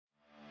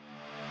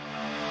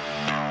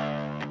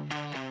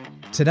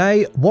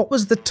Today, what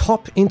was the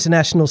top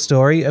international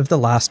story of the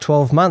last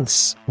 12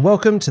 months?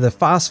 Welcome to the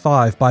Fast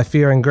Five by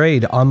Fear and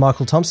Greed. I'm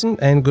Michael Thompson,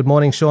 and good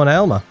morning, Sean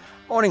Aylmer.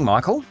 Morning,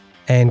 Michael.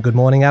 And good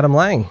morning, Adam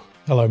Lang.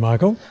 Hello,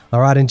 Michael.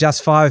 All right, in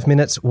just 5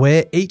 minutes,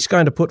 we're each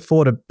going to put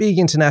forward a big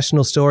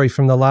international story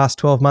from the last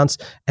 12 months,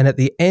 and at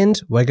the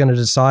end, we're going to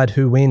decide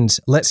who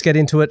wins. Let's get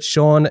into it.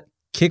 Sean,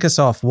 kick us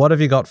off. What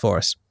have you got for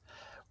us?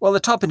 Well,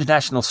 the top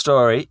international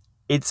story,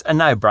 it's a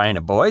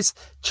no-brainer, boys.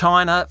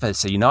 China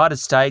versus the United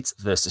States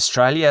versus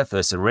Australia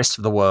versus the rest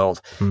of the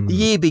world. The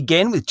year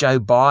began with Joe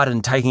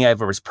Biden taking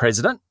over as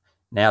president.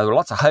 Now, there were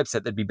lots of hopes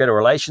that there'd be better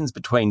relations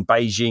between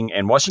Beijing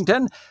and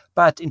Washington,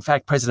 but in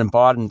fact, President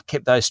Biden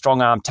kept those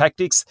strong-arm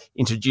tactics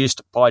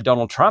introduced by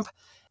Donald Trump.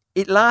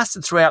 It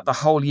lasted throughout the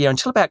whole year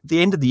until about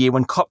the end of the year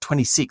when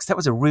COP26, that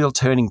was a real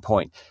turning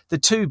point. The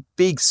two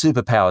big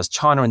superpowers,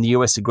 China and the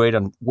US, agreed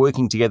on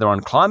working together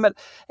on climate,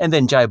 and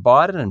then Joe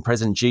Biden and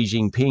President Xi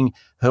Jinping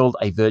held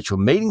a virtual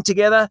meeting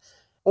together.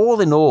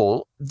 All in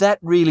all, that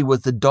really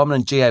was the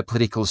dominant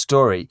geopolitical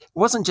story. It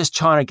wasn't just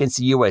China against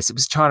the US, it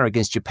was China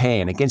against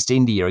Japan, against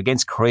India,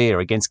 against Korea,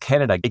 against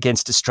Canada,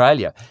 against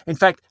Australia. In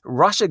fact,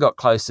 Russia got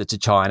closer to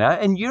China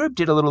and Europe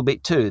did a little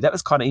bit too. That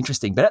was kind of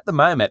interesting. But at the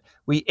moment,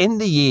 we end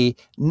the year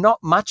not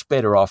much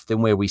better off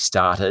than where we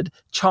started.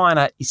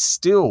 China is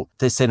still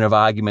the centre of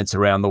arguments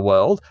around the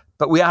world,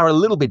 but we are a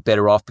little bit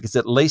better off because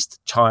at least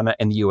China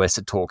and the US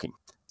are talking.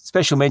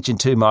 Special mention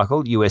too,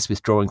 Michael, US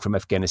withdrawing from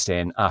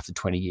Afghanistan after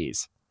 20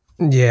 years.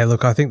 Yeah,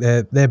 look, I think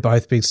they're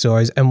both big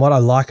stories. And what I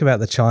like about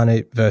the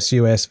China versus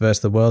US versus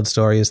the world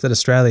story is that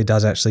Australia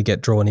does actually get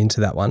drawn into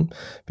that one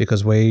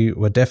because we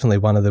were definitely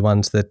one of the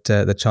ones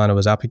that China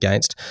was up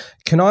against.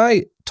 Can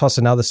I toss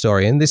another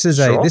story in? This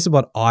is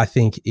what I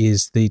think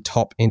is the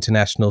top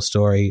international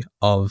story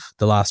of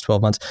the last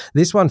 12 months.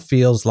 This one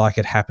feels like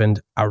it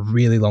happened a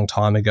really long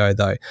time ago,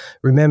 though.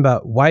 Remember,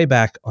 way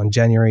back on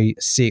January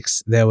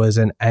 6th, there was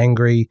an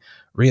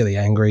really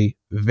angry,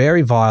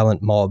 very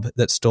violent mob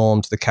that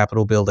stormed the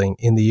Capitol building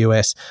in the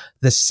US.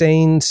 The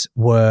scenes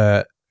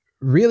were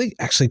really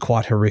actually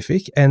quite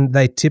horrific, and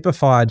they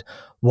typified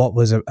what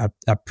was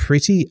a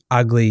pretty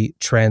ugly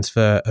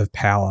transfer of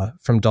power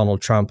from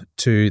Donald Trump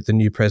to the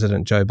new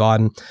president, Joe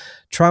Biden.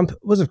 Trump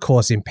was, of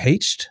course,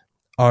 impeached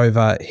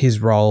over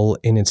his role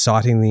in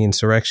inciting the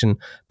insurrection,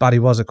 but he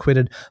was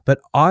acquitted. But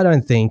I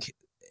don't think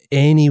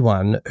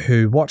anyone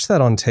who watched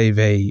that on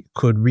TV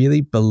could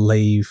really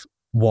believe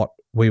what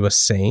we were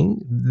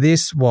seeing.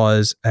 This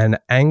was an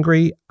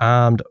angry,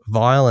 armed,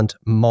 violent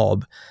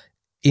mob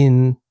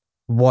in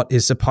what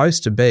is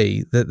supposed to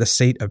be the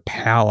seat of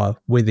power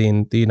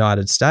within the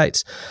United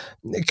States.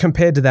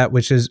 Compared to that,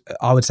 which is,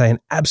 I would say, an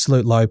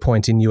absolute low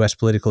point in US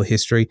political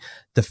history,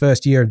 the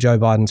first year of Joe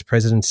Biden's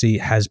presidency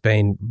has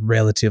been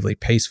relatively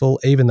peaceful,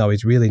 even though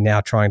he's really now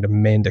trying to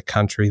mend a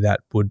country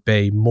that would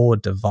be more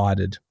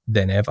divided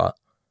than ever.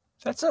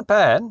 That's not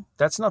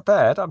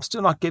bad. I'm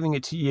still not giving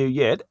it to you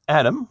yet.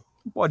 Adam,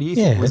 what do you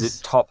think was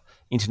the top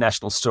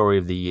international story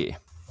of the year?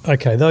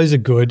 Okay, those are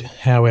good.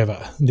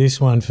 However,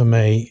 this one for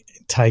me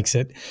takes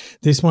it.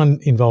 This one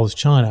involves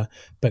China,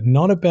 but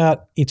not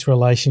about its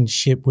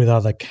relationship with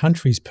other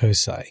countries per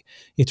se,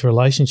 its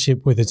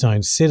relationship with its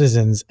own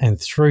citizens and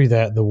through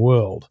that the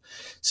world.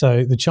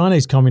 So the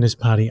Chinese Communist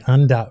Party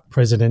under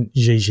President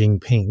Xi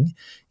Jinping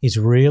is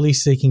really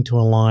seeking to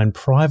align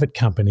private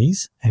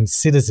companies and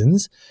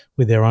citizens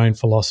with their own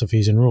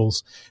philosophies and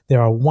rules.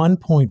 There are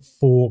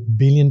 1.4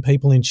 billion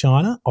people in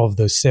China of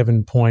the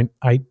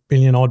 7.8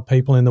 billion odd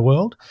people in the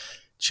world.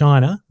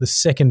 China, the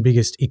second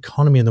biggest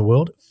economy in the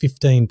world,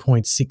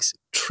 $15.6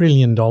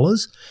 trillion,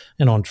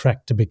 and on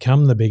track to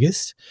become the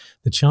biggest.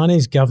 The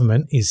Chinese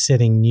government is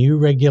setting new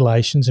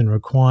regulations and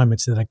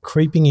requirements that are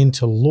creeping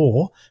into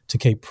law to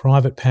keep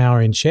private power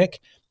in check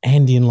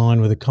and in line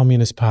with the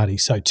Communist Party.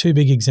 So two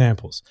big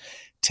examples.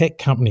 Tech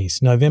companies.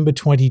 November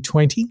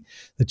 2020,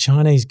 the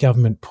Chinese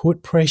government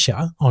put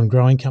pressure on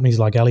growing companies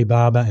like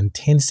Alibaba and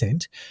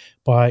Tencent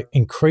by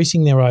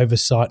increasing their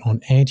oversight on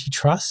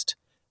antitrust,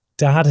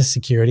 data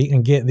security,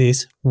 and get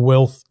this,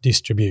 wealth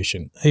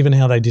distribution, even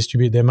how they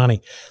distribute their money.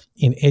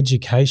 In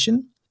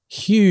education,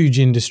 huge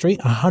industry,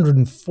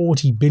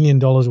 $140 billion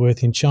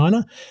worth in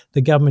China.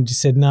 The government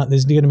just said, no,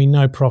 there's going to be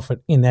no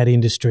profit in that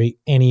industry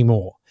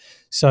anymore.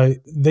 So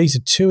these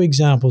are two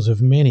examples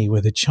of many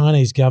where the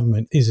Chinese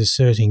government is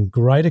asserting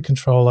greater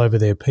control over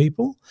their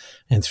people,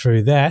 and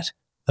through that,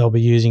 they'll be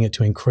using it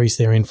to increase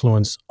their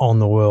influence on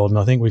the world. And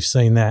I think we've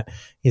seen that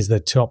is the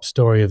top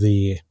story of the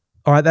year.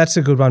 All right, that's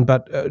a good one.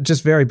 But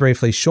just very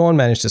briefly, Sean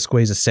managed to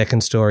squeeze a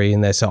second story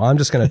in there. So I'm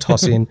just going to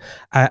toss in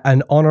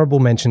an honourable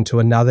mention to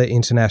another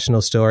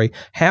international story.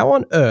 How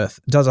on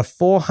earth does a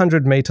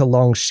 400-metre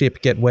long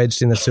ship get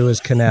wedged in the Suez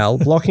Canal,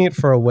 blocking it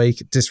for a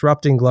week,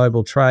 disrupting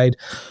global trade?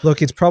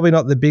 Look, it's probably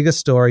not the biggest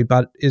story,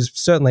 but is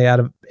certainly, out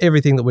of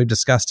everything that we've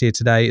discussed here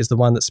today, is the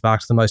one that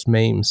sparked the most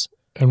memes.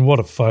 And what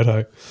a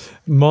photo.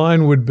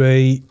 Mine would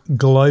be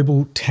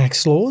global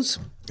tax laws.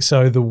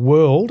 So the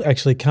world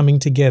actually coming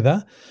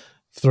together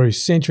through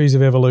centuries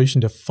of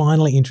evolution to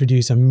finally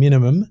introduce a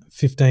minimum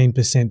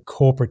 15%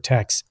 corporate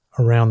tax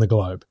around the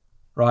globe.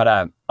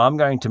 Righto, I'm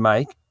going to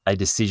make a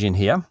decision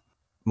here.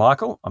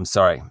 Michael, I'm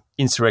sorry,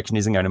 insurrection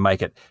isn't going to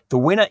make it. The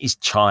winner is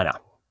China,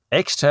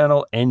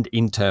 external and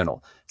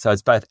internal. So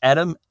it's both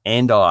Adam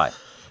and I.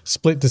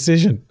 Split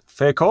decision.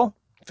 Fair call?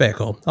 Fair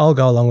call. I'll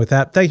go along with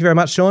that. Thank you very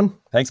much, Sean.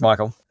 Thanks,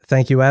 Michael.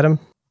 Thank you, Adam.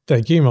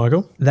 Thank you,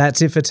 Michael.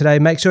 That's it for today.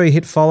 Make sure you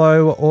hit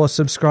follow or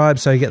subscribe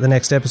so you get the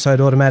next episode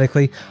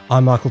automatically.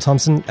 I'm Michael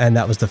Thompson, and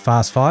that was The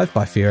Fast Five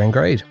by Fear and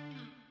Greed.